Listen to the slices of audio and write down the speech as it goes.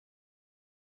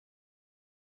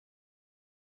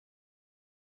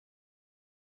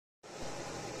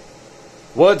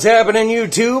What's happening,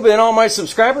 YouTube and all my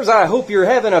subscribers? I hope you're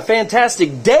having a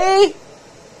fantastic day.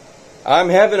 I'm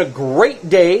having a great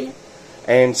day.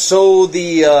 And so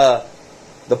the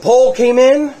poll came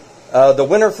in. The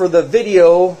winner for the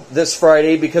video this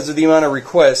Friday, because of the amount of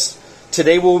requests,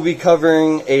 today we'll be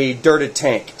covering a dirted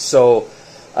tank. So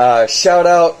shout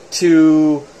out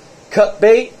to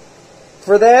Cutbait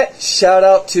for that. Shout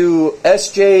out to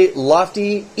SJ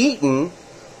Lofty Eaton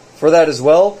for that as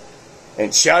well.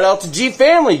 And shout out to G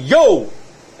Family, yo!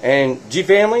 And G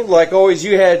Family, like always,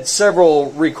 you had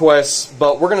several requests,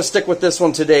 but we're going to stick with this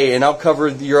one today, and I'll cover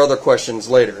your other questions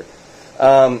later.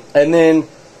 And then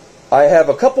I have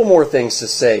a couple more things to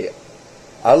say.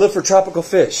 I live for tropical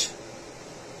fish.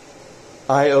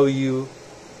 I owe you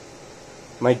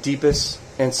my deepest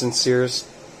and sincerest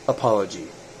apology.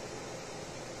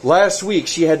 Last week,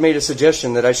 she had made a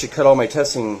suggestion that I should cut all my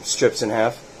testing strips in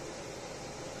half.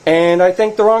 And I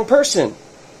thanked the wrong person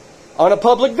on a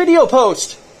public video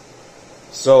post.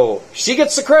 So she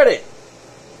gets the credit.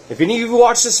 If any of you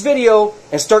watch this video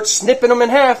and start snipping them in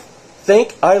half,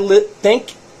 think I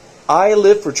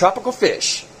live for tropical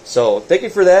fish. So thank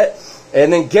you for that.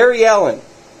 And then Gary Allen,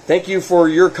 thank you for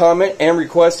your comment and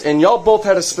request. And y'all both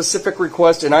had a specific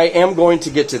request, and I am going to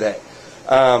get to that.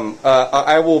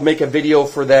 I will make a video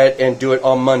for that and do it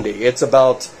on Monday. It's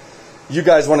about, you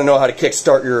guys want to know how to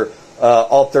kickstart your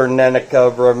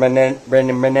Alternanica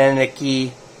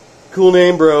Renaniki. Cool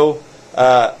name, bro.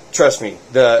 Trust me,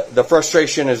 the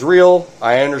frustration is real.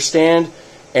 I understand,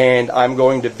 and I'm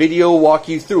going to video walk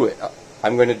you through it.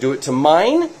 I'm going to do it to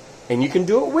mine, and you can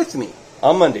do it with me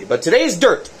on Monday. But today is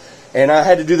dirt, and I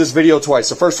had to do this video twice.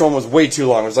 The first one was way too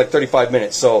long. It was like 35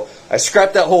 minutes. So I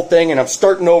scrapped that whole thing, and I'm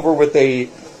starting over with a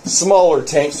smaller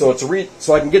tank so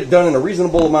so I can get it done in a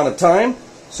reasonable amount of time.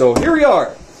 So here we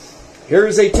are.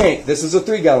 Here's a tank. This is a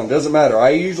 3-gallon. Doesn't matter.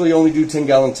 I usually only do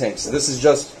 10-gallon tanks. This is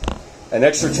just an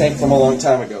extra tank from a long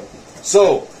time ago.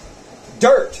 So,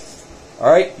 dirt.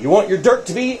 Alright, you want your dirt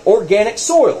to be organic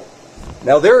soil.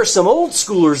 Now, there are some old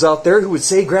schoolers out there who would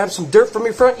say grab some dirt from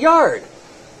your front yard.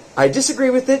 I disagree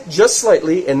with it just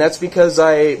slightly, and that's because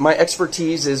my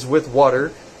expertise is with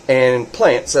water and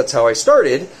plants. That's how I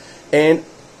started. And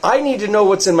I need to know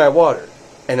what's in my water.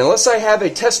 And unless I have a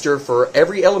tester for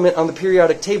every element on the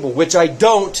periodic table, which I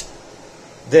don't,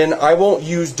 then I won't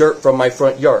use dirt from my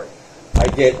front yard. I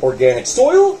get organic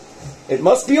soil. It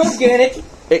must be organic.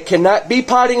 It cannot be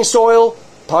potting soil.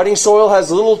 Potting soil has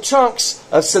little chunks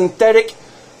of synthetic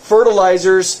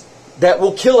fertilizers that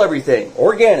will kill everything.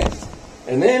 Organic.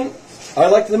 And then I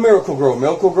like the Miracle Grow.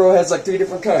 Miracle Grow has like 3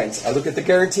 different kinds. I look at the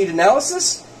guaranteed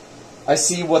analysis. I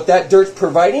see what that dirt's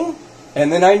providing. And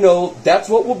then I know that's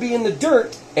what will be in the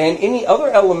dirt, and any other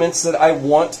elements that I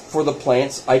want for the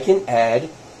plants I can add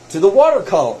to the water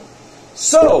column.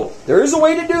 So, there is a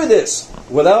way to do this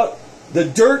without the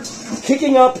dirt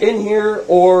kicking up in here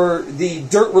or the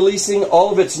dirt releasing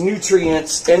all of its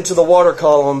nutrients into the water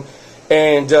column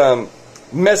and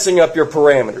messing up your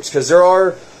parameters. Because there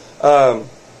are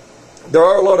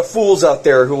a lot of fools out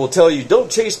there who will tell you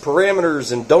don't chase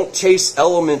parameters and don't chase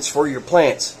elements for your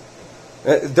plants.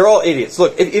 They're all idiots.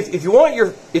 Look, if you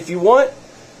want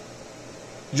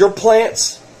your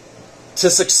plants to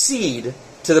succeed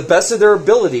to the best of their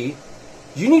ability,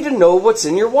 you need to know what's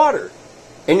in your water.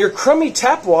 And your crummy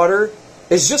tap water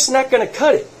is just not going to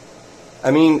cut it.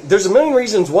 I mean, there's a million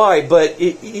reasons why, but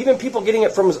even people getting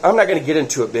it from, I'm not going to get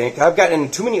into it, Bank. I've gotten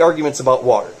into too many arguments about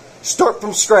water. Start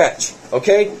from scratch,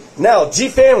 okay? Now, G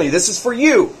Family, this is for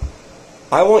you.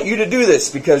 I want you to do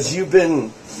this because you've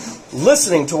been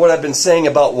listening to what I've been saying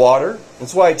about water.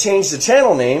 That's why I changed the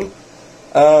channel name.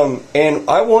 And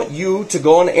I want you to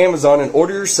go on Amazon and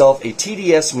order yourself a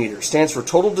TDS meter. Stands for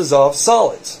Total Dissolved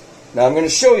Solids. Now I'm going to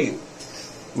show you.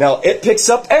 Now it picks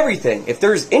up everything. If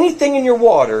there's anything in your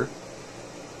water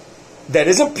that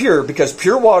isn't pure, because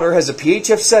pure water has a pH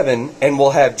of 7 and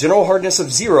will have general hardness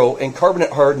of 0 and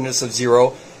carbonate hardness of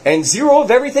 0 and 0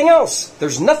 of everything else.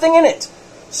 There's nothing in it.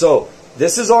 So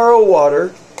this is RO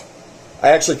water. I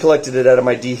actually collected it out of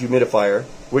my dehumidifier,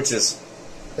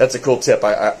 that's a cool tip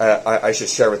I should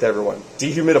share with everyone.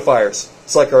 Dehumidifiers.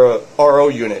 It's like a RO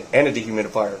unit and a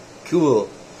dehumidifier. Cool.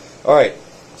 Alright,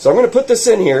 so I'm going to put this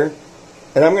in here,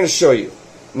 and I'm going to show you.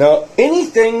 Now,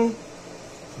 anything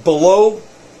below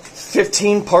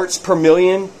 15 parts per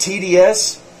million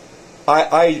TDS,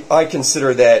 I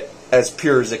consider that as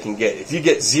pure as it can get. If you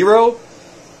get 0,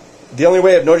 the only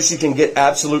way I've noticed you can get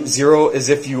absolute 0 is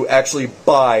if you actually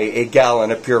buy a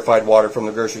gallon of purified water from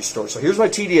the grocery store. So here's my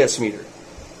TDS meter.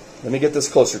 Let me get this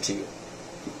closer to you.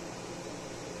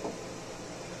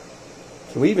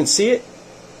 Can we even see it?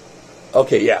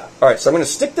 Okay, yeah. Alright, so I'm going to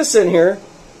stick this in here.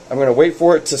 I'm going to wait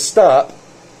for it to stop.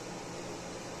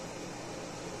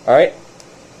 Alright.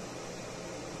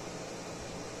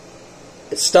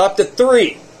 It stopped at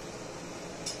 3.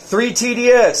 3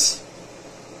 TDS.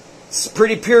 It's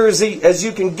pretty pure as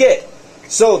you can get.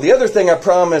 So the other thing I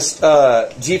promised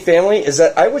G Family is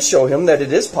that I would show him that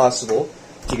it is possible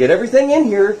to get everything in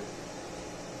here,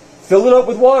 fill it up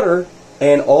with water,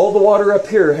 and all the water up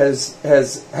here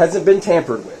hasn't been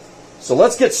tampered with. So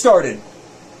let's get started.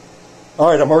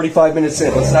 Alright, I'm already 5 minutes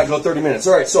in. Let's not go 30 minutes.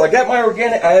 Alright, so I got my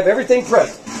organic, I have everything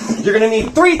prepped. You're going to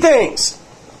need 3 things.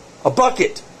 A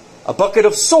bucket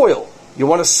of soil. You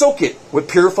want to soak it with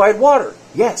purified water.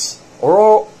 Yes,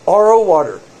 or RO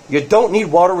water. You don't need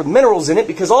water with minerals in it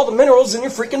because all the minerals in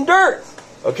your freaking dirt.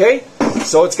 Okay?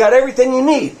 So it's got everything you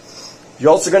need.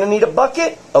 You're also going to need a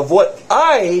bucket of what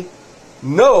I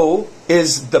know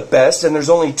is the best, and there's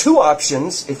only 2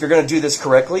 options if you're going to do this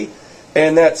correctly,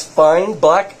 and that's fine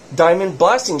black diamond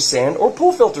blasting sand or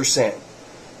pool filter sand.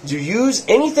 You use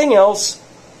anything else,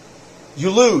 you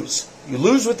lose. You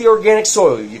lose with the organic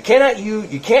soil. You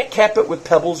can't cap it with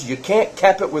pebbles. You can't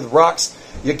cap it with rocks.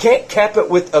 You can't cap it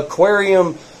with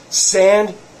aquarium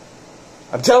sand.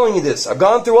 I'm telling you this. I've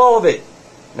gone through all of it.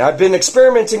 Now I've been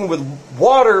experimenting with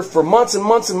water for months and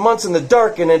months and months in the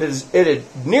dark, and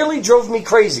it nearly drove me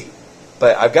crazy.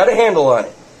 But I've got a handle on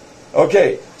it.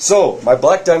 Okay, so my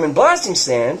black diamond blasting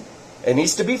sand, it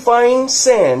needs to be fine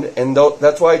sand, and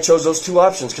that's why I chose those 2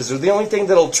 options, because they're the only thing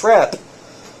that'll trap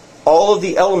all of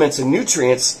the elements and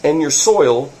nutrients in your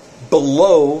soil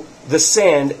below the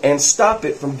sand and stop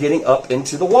it from getting up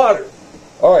into the water.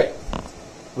 Alright,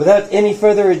 without any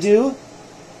further ado,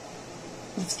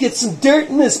 let's get some dirt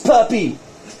in this puppy.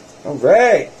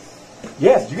 Alright.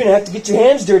 Yeah, you're going to have to get your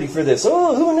hands dirty for this.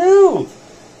 Oh, who knew?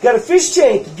 Got a fish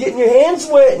tank, you're getting your hands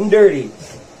wet and dirty.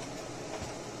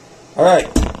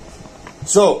 Alright,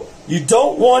 so you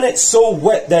don't want it so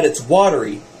wet that it's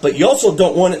watery, but you also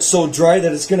don't want it so dry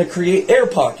that it's going to create air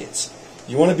pockets.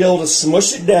 You want to be able to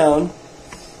smush it down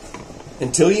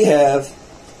until you have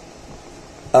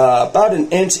about an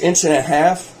inch, inch and a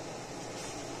half.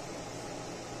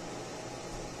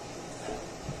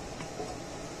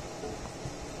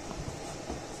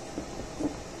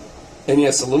 And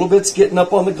yes, a little bit's getting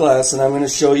up on the glass, and I'm going to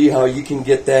show you how you can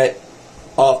get that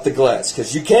off the glass.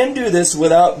 Because you can do this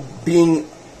without being,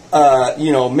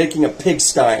 making a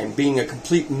pigsty and being a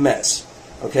complete mess.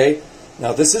 Okay?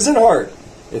 Now, this isn't hard.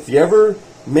 If you ever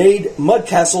made mud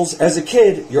castles as a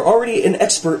kid, you're already an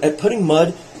expert at putting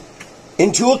mud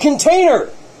into a container.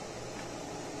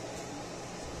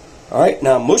 Alright,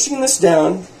 now I'm mushing this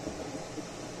down.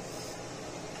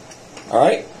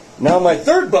 Alright, now my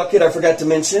third bucket I forgot to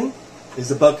mention is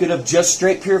a bucket of just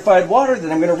straight purified water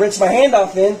that I'm going to rinse my hand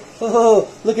off in. Oh,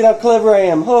 look at how clever I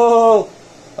am. Oh,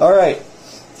 alright.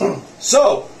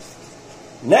 So,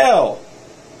 now,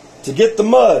 to get the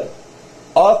mud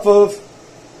off of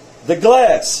the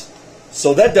glass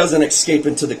so that doesn't escape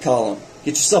into the column,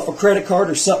 get yourself a credit card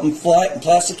or something flat and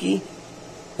plasticky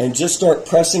and just start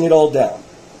pressing it all down.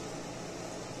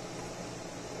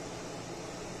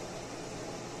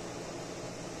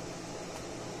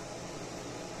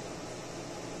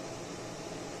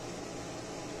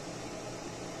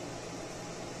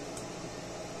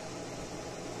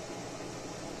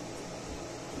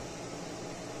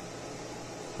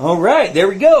 Alright, there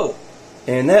we go.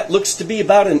 And that looks to be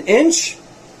about an inch.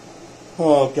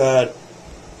 Oh, God.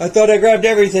 I thought I grabbed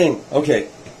everything. Okay,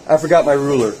 I forgot my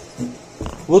ruler.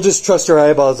 We'll just trust our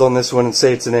eyeballs on this one and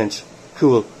say it's an inch.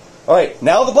 Cool. Alright,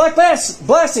 now the black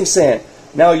blasting sand.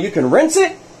 Now you can rinse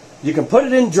it. You can put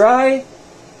it in dry.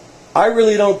 I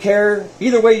really don't care.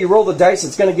 Either way you roll the dice,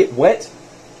 it's going to get wet.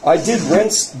 I did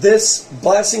rinse this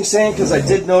blasting sand because I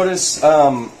did notice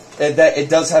that it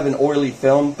does have an oily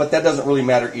film, but that doesn't really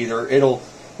matter either.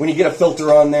 When you get a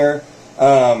filter on there,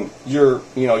 your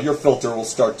filter will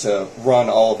start to run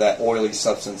all of that oily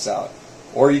substance out.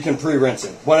 Or you can pre-rinse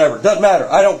it. Whatever. Doesn't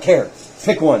matter. I don't care.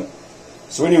 Pick one.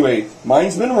 So anyway,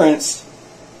 mine's been rinsed.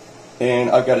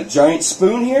 And I've got a giant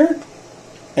spoon here.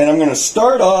 And I'm going to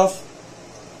start off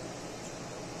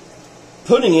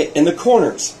putting it in the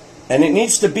corners. And it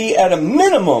needs to be at a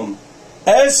minimum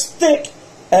as thick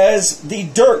as the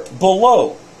dirt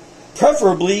below,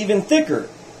 preferably even thicker.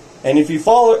 And if you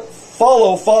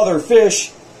follow Father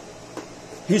Fish,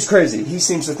 he's crazy. He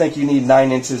seems to think you need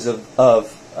 9 inches of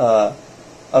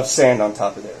sand on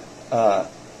top of there.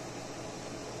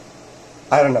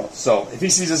 I don't know. So if he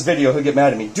sees this video, he'll get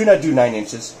mad at me. Do not do 9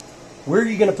 inches. Where are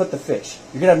you going to put the fish?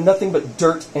 You're going to have nothing but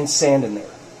dirt and sand in there.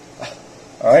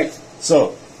 All right.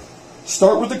 So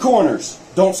start with the corners.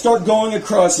 Don't start going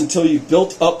across until you've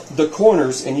built up the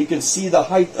corners and you can see the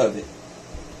height of it.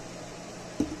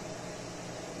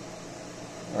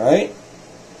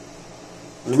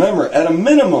 remember, at a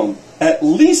minimum, at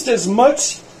least as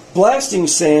much blasting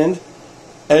sand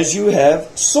as you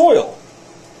have soil.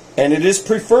 And it is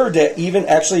preferred to even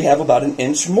actually have about an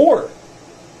inch more,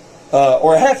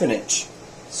 or a half an inch.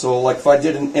 So like if I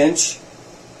did an inch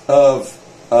of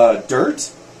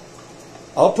dirt,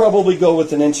 I'll probably go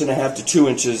with an 1.5 inches to 2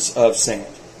 inches of sand.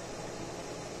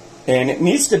 And it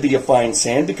needs to be a fine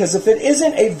sand, because if it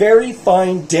isn't a very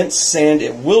fine, dense sand,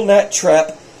 it will not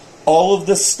trap all of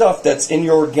the stuff that's in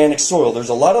your organic soil. There's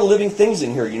a lot of living things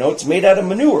in here. You know, it's made out of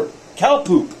manure, cow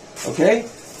poop, okay?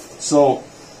 So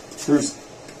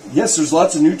there's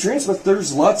lots of nutrients, but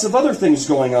there's lots of other things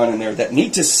going on in there that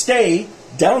need to stay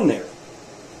down there.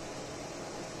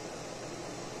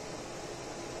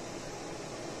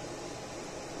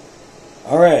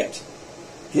 All right,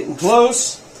 getting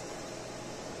close.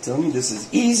 Tell me this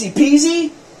is easy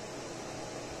peasy.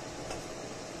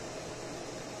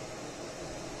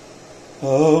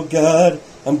 Oh God,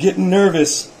 I'm getting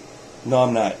nervous. No,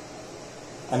 I'm not.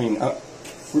 I mean,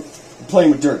 we're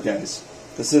playing with dirt, guys.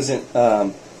 This isn't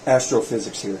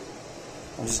astrophysics here.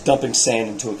 I'm just dumping sand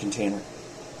into a container.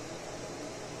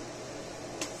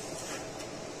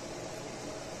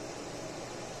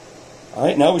 All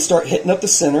right, now we start hitting up the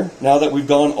center, now that we've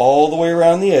gone all the way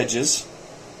around the edges.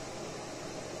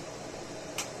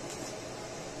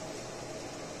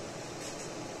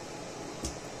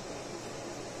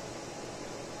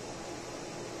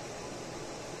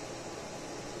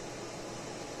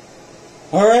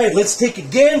 All right, let's take a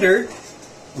gander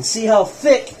and see how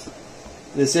thick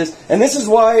this is. And this is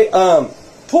why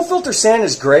pool filter sand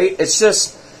is great. It's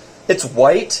just, it's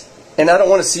white, and I don't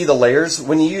want to see the layers.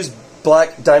 When you use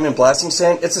black diamond blasting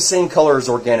sand, it's the same color as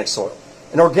organic soil.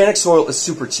 And organic soil is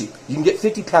super cheap. You can get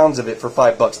 50 pounds of it for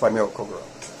 $5 by Miracle-Gro.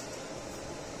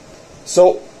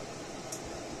 So,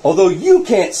 although you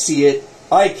can't see it,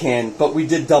 I can, but we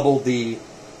did double the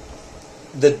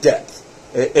depth.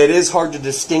 It is hard to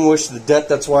distinguish the depth.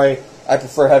 That's why I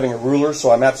prefer having a ruler,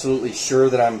 so I'm absolutely sure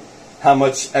that how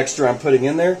much extra I'm putting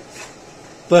in there.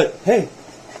 But hey,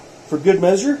 for good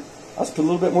measure, I'll just put a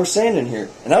little bit more sand in here.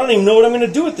 And I don't even know what I'm going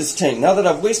to do with this tank. Now that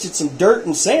I've wasted some dirt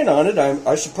and sand on it,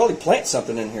 I should probably plant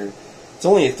something in here. It's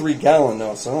only a 3-gallon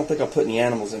though, so I don't think I'll put any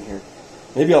animals in here.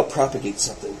 Maybe I'll propagate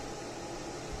something.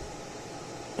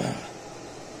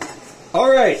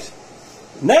 All right,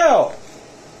 now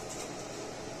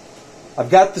I've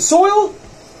got the soil.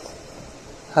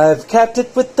 I've capped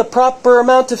it with the proper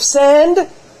amount of sand.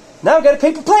 Now I've got a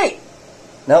paper plate.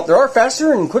 Now, there are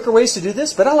faster and quicker ways to do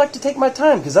this, but I like to take my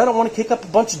time because I don't want to kick up a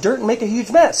bunch of dirt and make a huge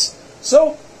mess.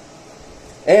 So,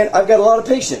 and I've got a lot of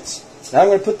patience. Now I'm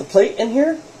going to put the plate in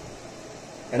here,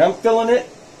 and I'm filling it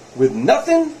with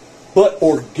nothing but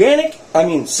with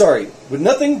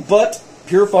nothing but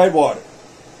purified water.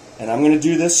 And I'm going to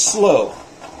do this slow.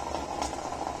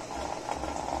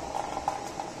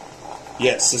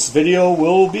 Yes, this video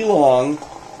will be long,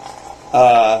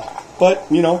 but,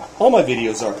 you know, all my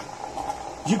videos are.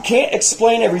 You can't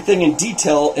explain everything in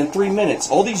detail in 3 minutes.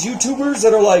 All these YouTubers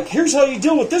that are like, here's how you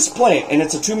deal with this plant, and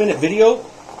it's a 2-minute video.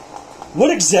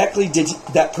 What exactly did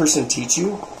that person teach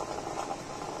you?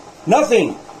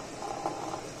 Nothing.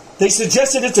 They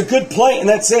suggested it's a good plant, and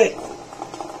that's it.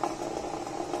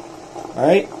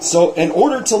 Alright, so in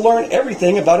order to learn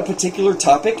everything about a particular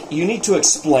topic, you need to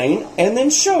explain and then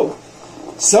show.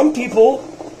 Some people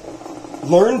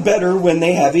learn better when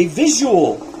they have a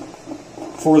visual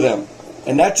for them,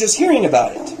 and not just hearing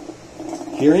about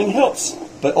it. Hearing helps,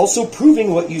 but also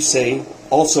proving what you say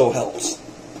also helps.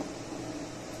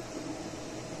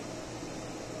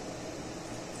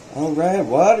 All right,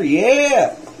 water,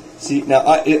 yeah. See now,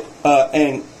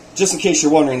 and just in case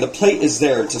you're wondering, the plate is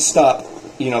there to stop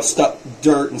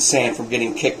dirt and sand from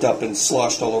getting kicked up and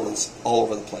sloshed all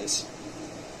over the place.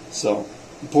 So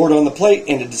you pour it on the plate,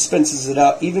 and it dispenses it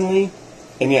out evenly.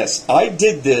 And yes, I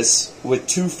did this with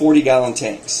 2 40-gallon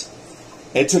tanks.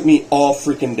 It took me all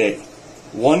freaking day.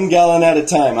 1 gallon at a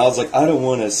time. I was like, I don't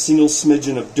want a single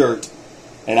smidgen of dirt.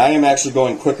 And I am actually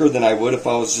going quicker than I would if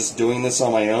I was just doing this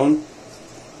on my own.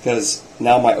 Because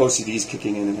now my OCD is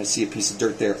kicking in and I see a piece of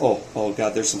dirt there. Oh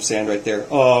God, there's some sand right there.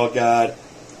 Oh God.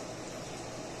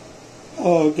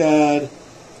 Oh God.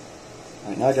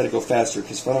 Alright, now I gotta go faster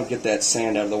because if I don't get that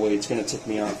sand out of the way, it's gonna tick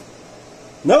me off.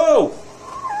 No!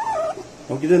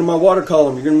 Don't get into my water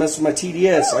column. You're gonna mess with my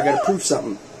TDS. I gotta prove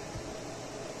something.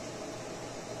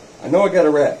 I know I got a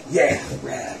rag. Yeah, a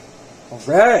rag.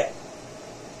 Alright.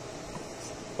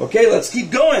 Okay, let's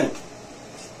keep going.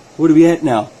 What are we at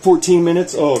now? 14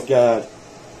 minutes? Oh, God.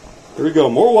 Here we go.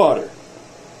 More water.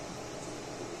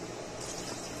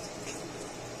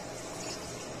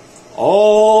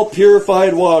 All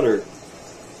purified water.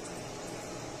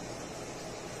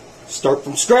 Start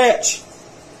from scratch.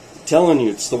 I'm telling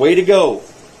you, it's the way to go.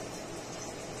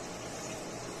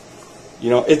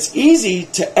 You know, it's easy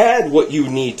to add what you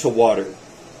need to water.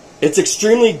 It's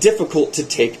extremely difficult to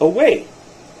take away.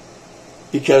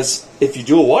 Because if you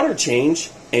do a water change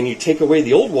and you take away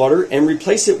the old water and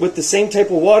replace it with the same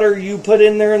type of water you put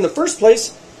in there in the first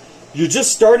place,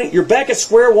 you're back at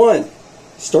square one.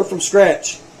 Start from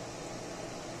scratch.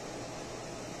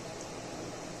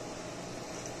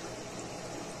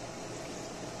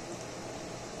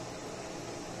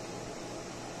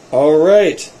 All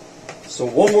right. So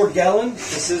 1 more gallon.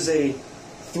 This is a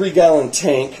 3-gallon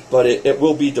tank, but it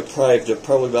will be deprived of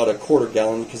probably about a 1/4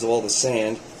 gallon because of all the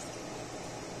sand.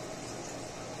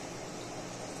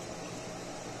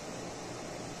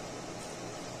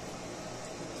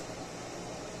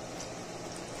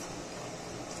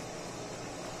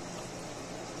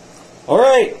 All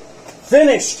right,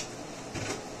 finished.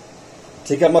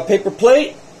 Take out my paper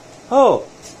plate. Oh,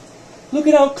 look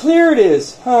at how clear it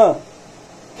is, huh?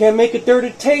 Can't make a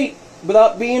dirty tape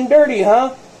without being dirty,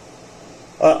 huh?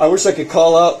 I wish I could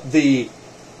call out the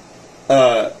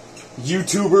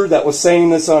YouTuber that was saying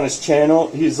this on his channel.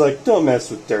 He's like, don't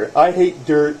mess with dirt. I hate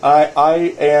dirt. I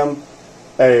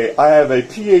have a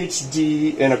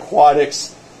PhD in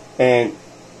aquatics, and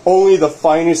only the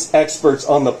finest experts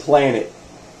on the planet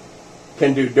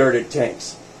can do dirted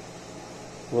tanks.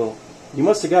 Well, you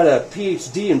must have got a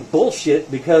PhD in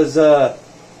bullshit because, you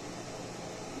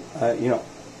know,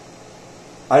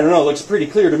 I don't know, it looks pretty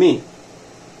clear to me.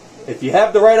 If you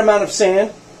have the right amount of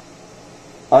sand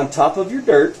on top of your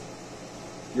dirt,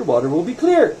 your water will be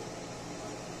clear.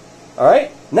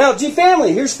 Alright? Now, G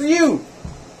family, here's for you.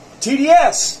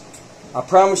 TDS. I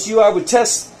promised you I would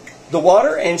test the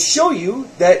water and show you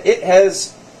that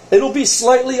it'll be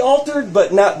slightly altered,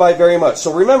 but not by very much.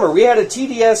 So remember, we had a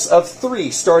TDS of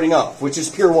 3 starting off, which is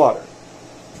pure water.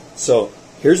 So,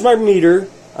 here's my meter.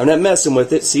 I'm not messing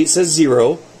with it. See, it says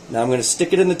 0. Now I'm going to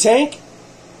stick it in the tank.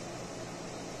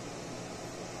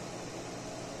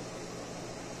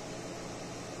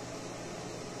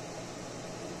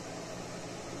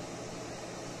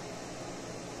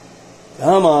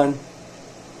 Come on.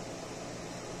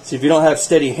 See, if you don't have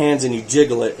steady hands and you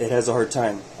jiggle it, it has a hard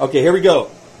time. Okay, here we go.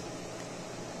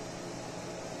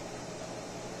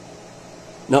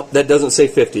 Nope, that doesn't say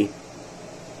 50.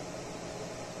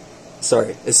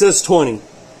 Sorry, it says 20.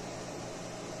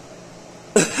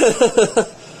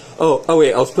 oh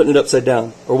wait, I was putting it upside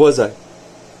down. Or was I?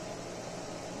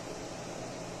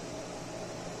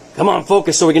 Come on,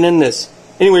 focus so we can end this.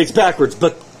 Anyway, it's backwards,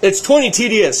 but it's 20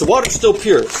 TDS. The water's still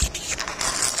pure.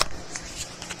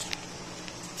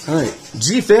 Alright,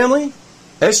 G family,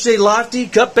 SJ Lofty,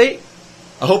 cut bait.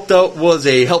 I hope that was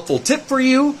a helpful tip for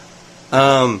you.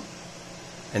 And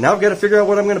now I've got to figure out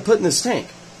what I'm going to put in this tank.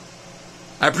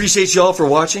 I appreciate you all for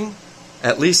watching.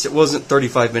 At least it wasn't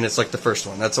 35 minutes like the first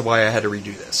one. That's why I had to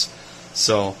redo this.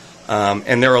 So,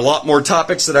 and there are a lot more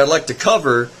topics that I'd like to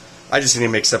cover. I just need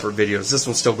to make separate videos. This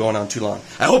one's still going on too long.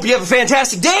 I hope you have a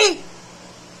fantastic day.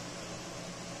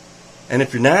 And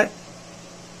if you're not,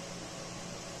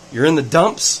 you're in the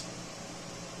dumps,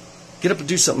 get up and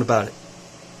do something about it.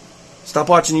 Stop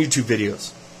watching YouTube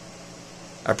videos.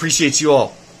 I appreciate you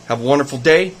all. Have a wonderful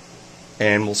day,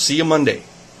 and we'll see you Monday.